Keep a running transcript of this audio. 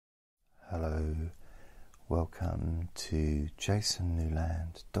Hello, welcome to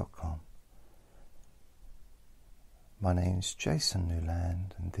jasonnewland.com. My name's Jason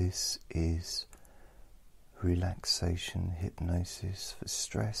Newland and this is Relaxation Hypnosis for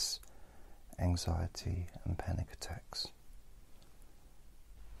stress, anxiety and panic attacks.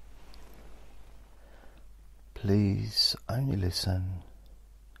 Please only listen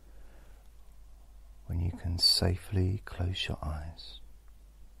when you can safely close your eyes.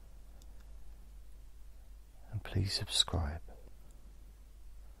 And please subscribe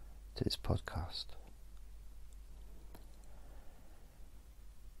to this podcast.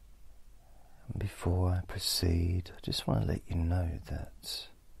 And before I proceed, I just want to let you know that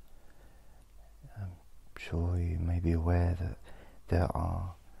I'm sure you may be aware that there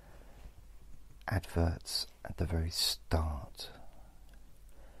are adverts at the very start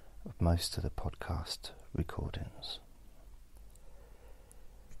of most of the podcast recordings.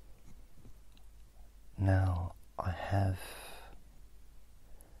 Now, I have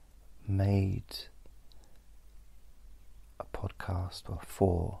made a podcast or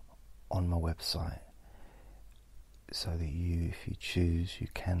 4 on my website so that you, if you choose, you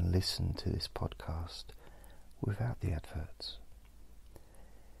can listen to this podcast without the adverts.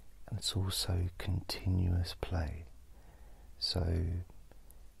 And it's also continuous play. So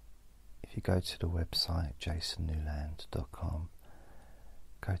if you go to the website jasonnewland.com,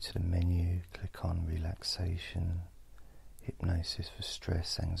 go to the menu, click on Relaxation, Hypnosis for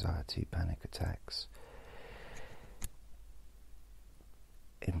stress, anxiety, panic attacks.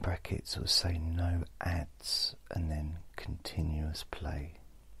 In brackets it will say no ads and then continuous play.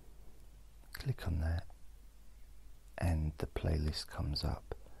 Click on that and the playlist comes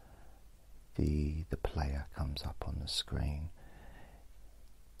up. The player comes up on the screen.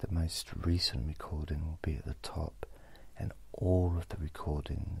 The most recent recording will be at the top, and all of the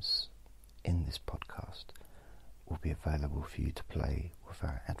recordings in this podcast will be available for you to play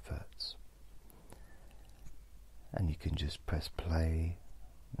without adverts. And you can just press play,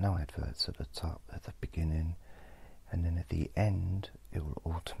 no adverts at the top, at the beginning, and then at the end it will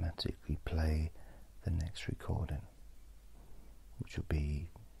automatically play the next recording, which will be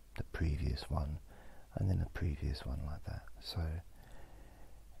the previous one, and then the previous one, like that. So,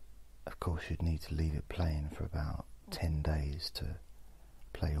 of course, you'd need to leave it playing for about 10 days to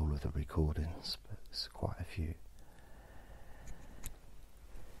play all of the recordings, but it's quite a few.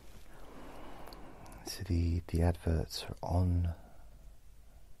 So the adverts are on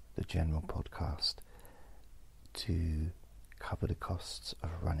the general podcast to cover the costs of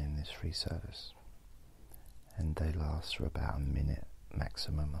running this free service, and they last for about a minute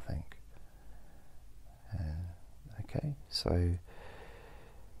maximum, I think. Okay, so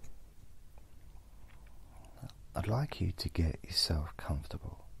I'd like you to get yourself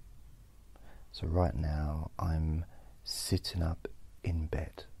comfortable. So right now I'm sitting up in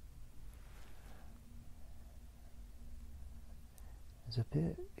bed.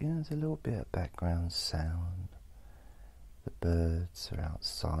 There's a little bit of background sound. The birds are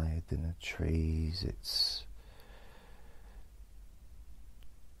outside in the trees. It's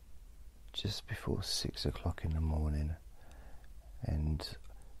just before 6 o'clock in the morning, and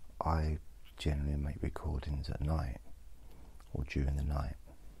I generally make recordings at night or during the night.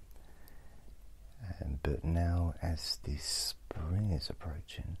 But now, as the spring is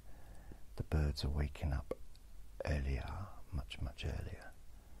approaching, the birds are waking up earlier, much earlier.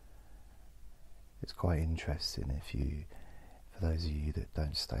 It's quite interesting for those of you that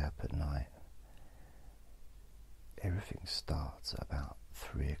don't stay up at night. Everything starts at about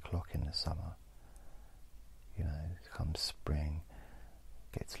 3 o'clock in the summer. Comes spring,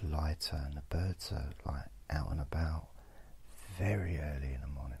 gets lighter, and the birds are like out and about very early in the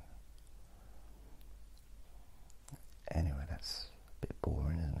morning. Anyway, that's a bit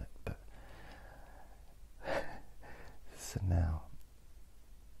boring, isn't it? But so now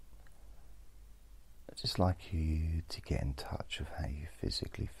I'd just like you to get in touch with how you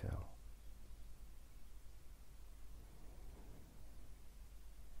physically feel.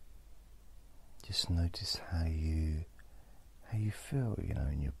 Just notice how you feel,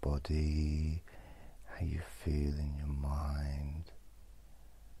 in your body, how you feel in your mind.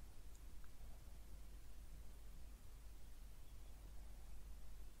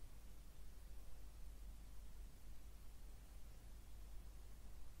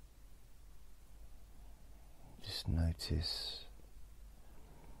 Just notice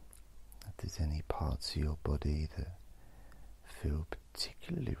if there's any parts of your body that feel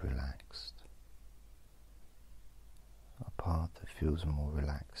particularly relaxed. A part that feels more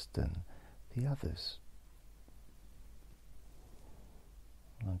relaxed than the others.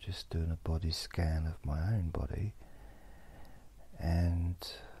 I'm just doing a body scan of my own body, and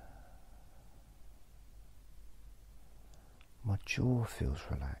my jaw feels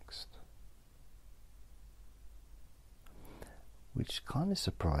relaxed, which kind of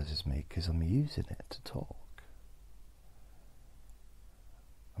surprises me because I'm using it to talk.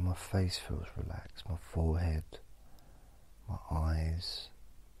 And my face feels relaxed, my forehead, my eyes.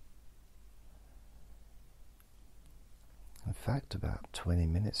 In fact, about 20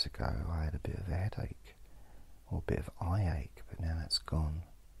 minutes ago I had a bit of a headache, or a bit of eye ache, but now that's gone.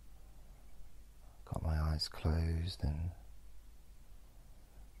 Got my eyes closed and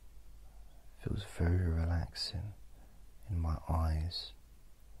it feels very relaxing in my eyes.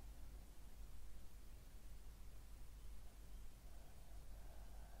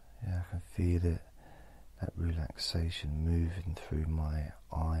 Yeah, I can feel it, that relaxation moving through my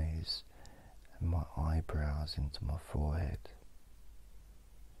eyes and my eyebrows into my forehead.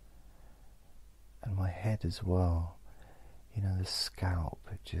 And my head as well, you know, the scalp,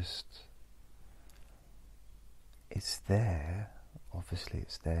 it's there, obviously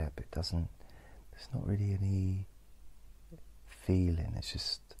it's there, but there's not really any feeling, it's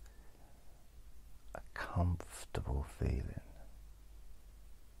just a comfortable feeling.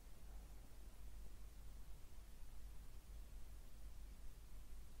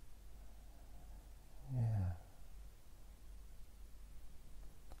 Yeah.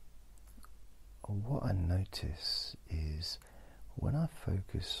 What I notice is when I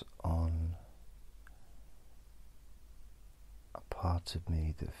focus on a part of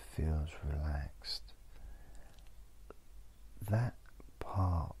me that feels relaxed, that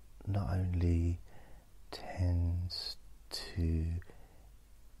part not only tends to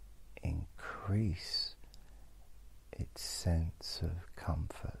increase its sense of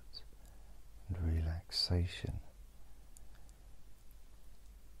comfort and relaxation,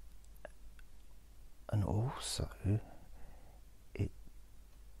 and also it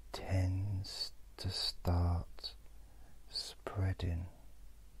tends to start spreading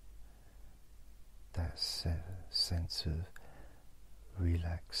that sense of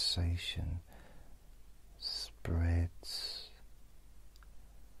relaxation, spreads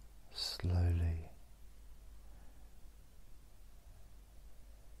slowly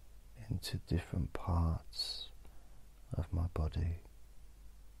into different parts of my body.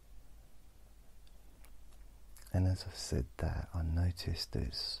 And as I said that, I noticed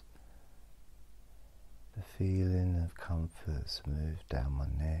this, the feeling of comfort's moved down my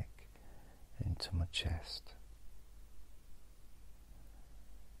neck into my chest,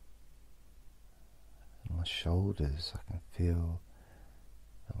 and my shoulders. I can feel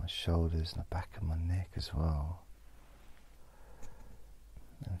that my shoulders and the back of my neck as well.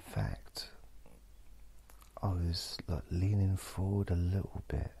 In fact, I was like leaning forward a little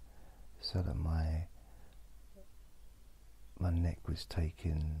bit so that my neck was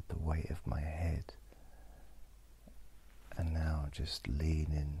taking the weight of my head, and now just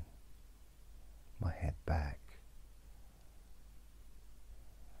leaning my head back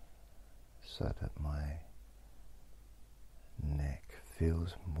so that my neck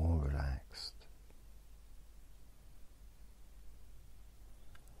feels more relaxed.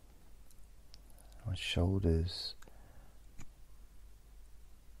 My shoulders,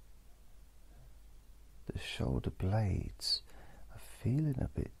 the shoulder blades are feeling a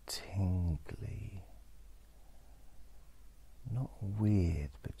bit tingly. Not weird,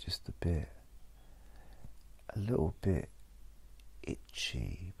 but just a little bit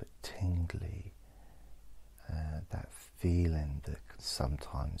itchy but tingly. That feeling that can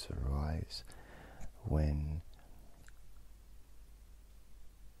sometimes arise when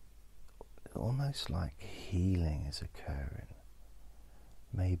almost like healing is occurring.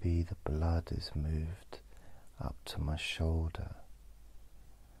 Maybe the blood is moved up to my shoulder,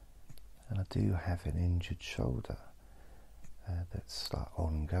 and I do have an injured shoulder that's like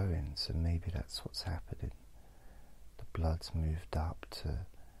ongoing, so maybe that's what's happening. The blood's moved up to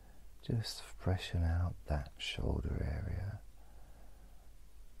just freshen out that shoulder area,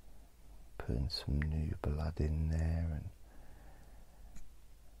 putting some new blood in there and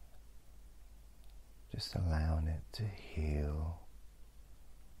just allowing it to heal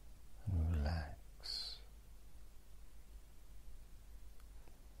and relax.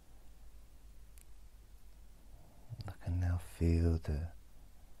 I can now feel the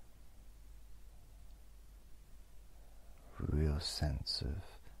real sense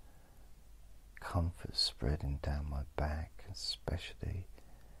of comfort spreading down my back, especially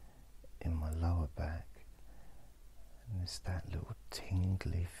in my lower back, and it's that little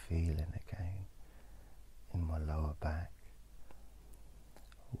tingly feeling again in my lower back.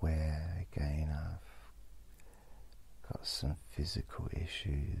 got some physical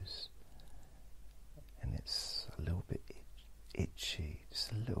issues, and it's a little bit itchy,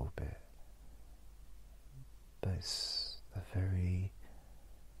 just a little bit, but it's a very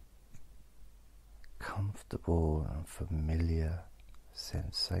comfortable and familiar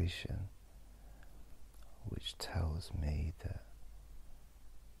sensation, which tells me that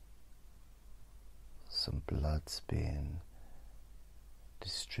some blood's being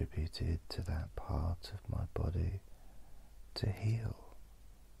distributed to that part of my body to heal,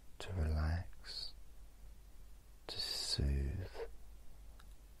 to relax, to soothe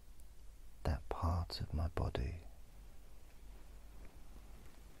that part of my body.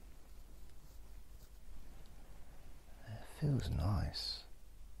 It feels nice.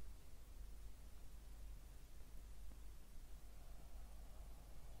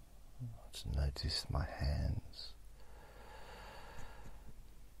 I just notice my hands.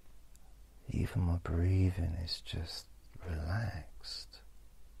 Even my breathing is just relaxed.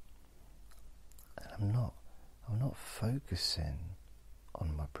 And I'm not focusing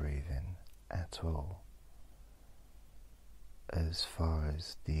on my breathing at all. As far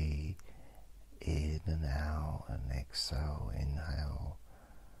as the in and out and exhale, inhale,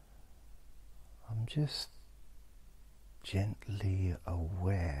 I'm just gently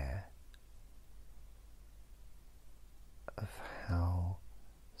aware of how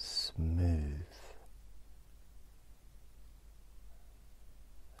smooth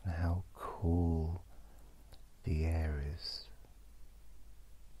and how cool the air is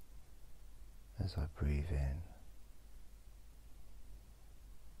as I breathe in.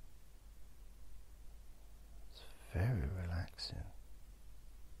 It's very relaxing.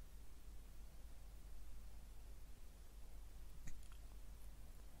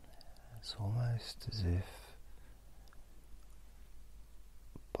 It's almost as if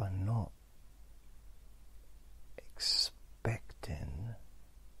by not expecting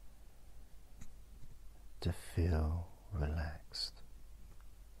to feel relaxed,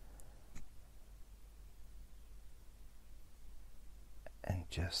 and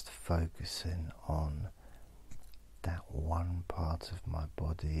just focusing on that one part of my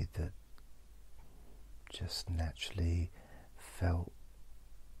body that just naturally felt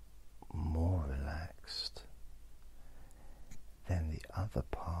more relaxed than the other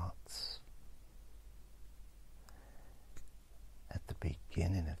parts. At the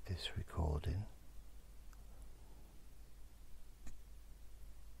beginning of this recording,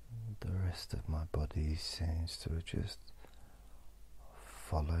 the rest of my body seems to have just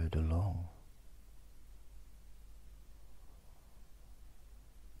followed along.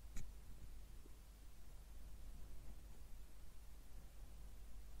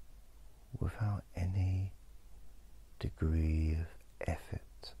 Without any degree of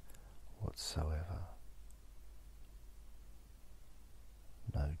effort whatsoever.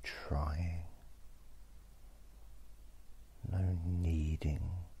 No trying, no needing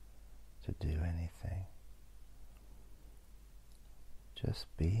to do anything. Just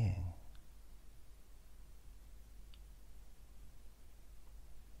being.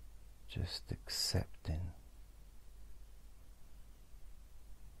 Just accepting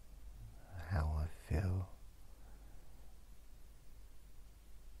how I feel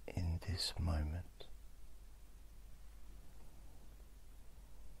in this moment.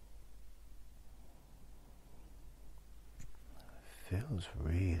 It feels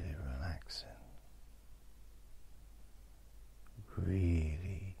really relaxing.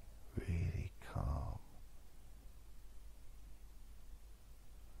 Really, really calm.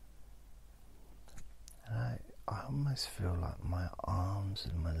 And I almost feel like my arms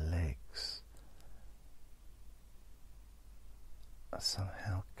and my legs are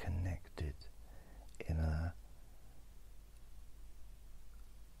somehow connected in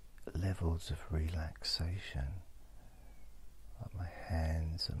levels of relaxation, like my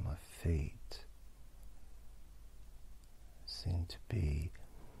hands and my feet seem to be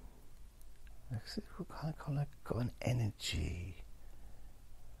kind of like got an energy,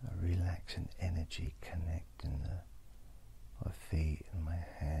 a relaxing energy connecting my feet and my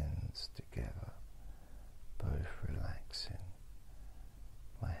hands together, both relaxing,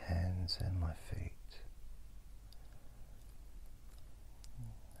 my hands and my feet,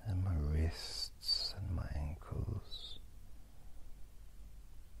 and my wrists and my ankles,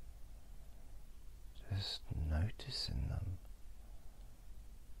 just noticing them,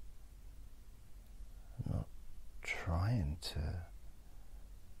 not trying to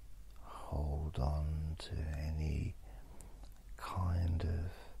hold on to any kind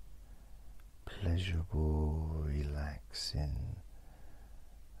of pleasurable, relaxing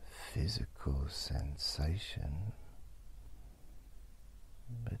physical sensation,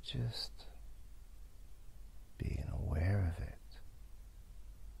 but just being aware of it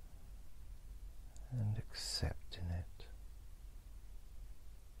and accepting it.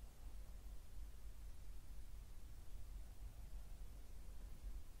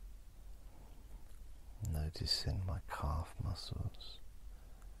 Noticing my calf muscles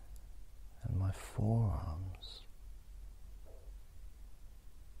and my forearms.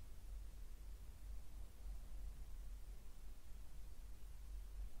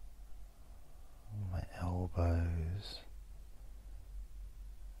 My elbows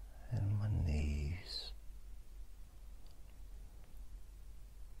and my knees.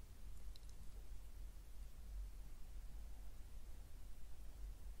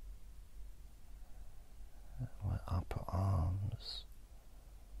 My upper arms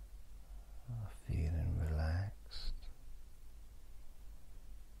are feeling relaxed.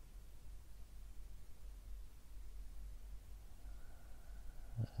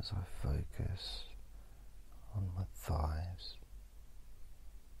 As I focus on my thighs,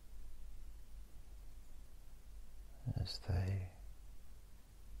 as they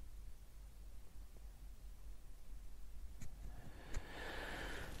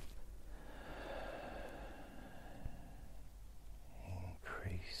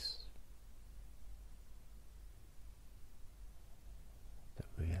increase the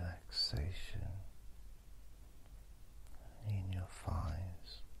relaxation in your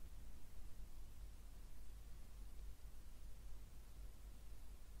thighs.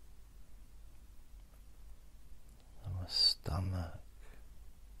 My stomach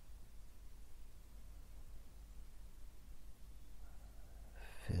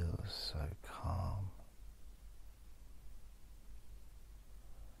feels so calm,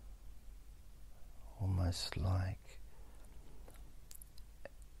 almost like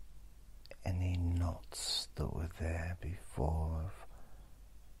any knots that were there before have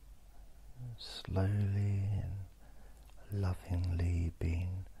slowly and lovingly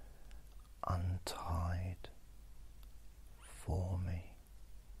been untied for me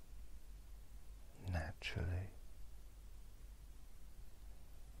naturally.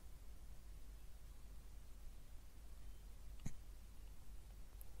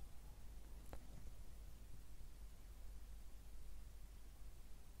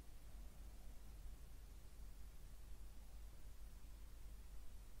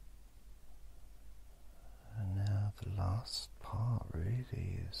 And now the last part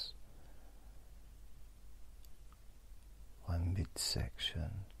really is my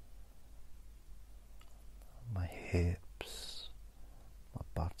midsection, my hips, my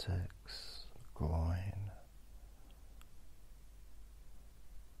buttocks, groin,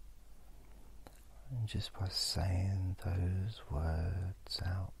 and just by saying those words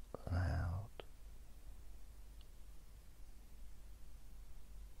out loud,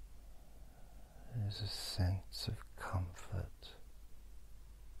 there's a sense of comfort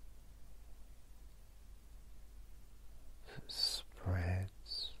that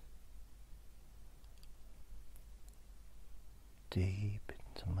spreads deep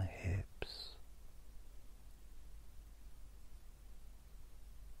into my hips,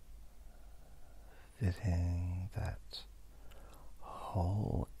 filling that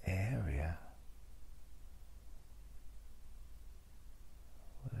whole area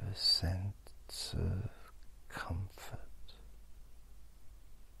with a sense of comfort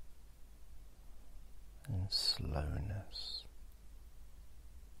and slowness.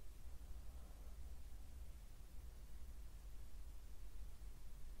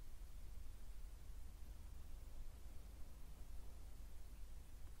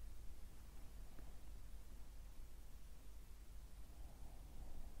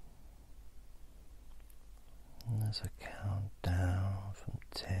 And as I count down from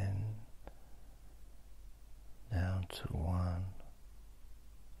 10 down to 1,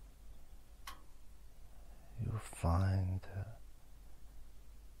 you'll find that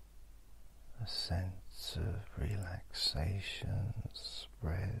a sense of relaxation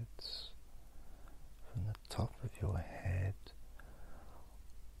spreads from the top of your head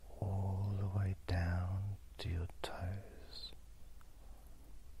all the way down to your toes.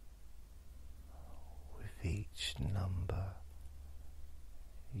 With each number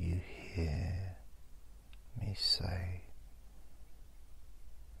you hear me say,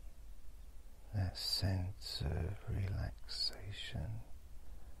 that sense of relaxation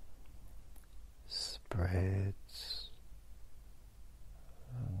spreads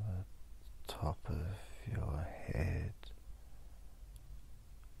from the top of your head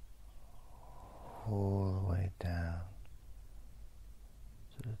all the way down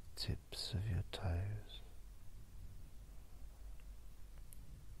to the tips of your toes.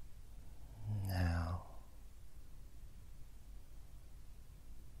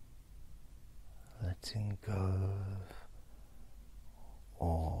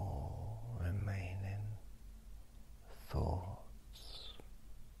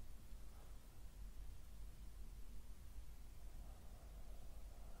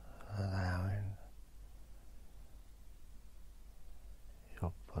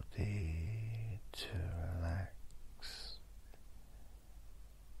 to relax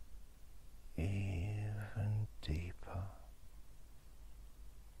even deeper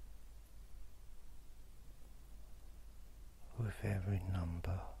with every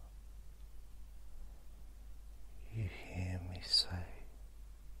number you hear me say.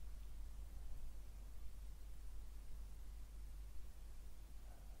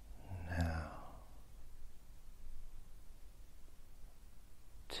 Now,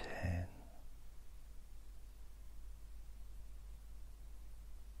 10,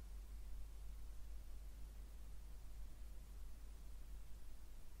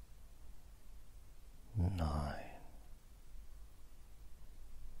 9,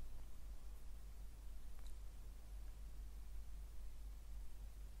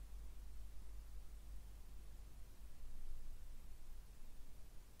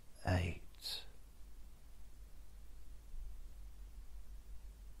 8,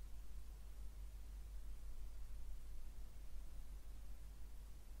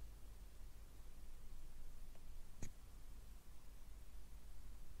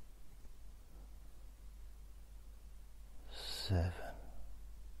 7,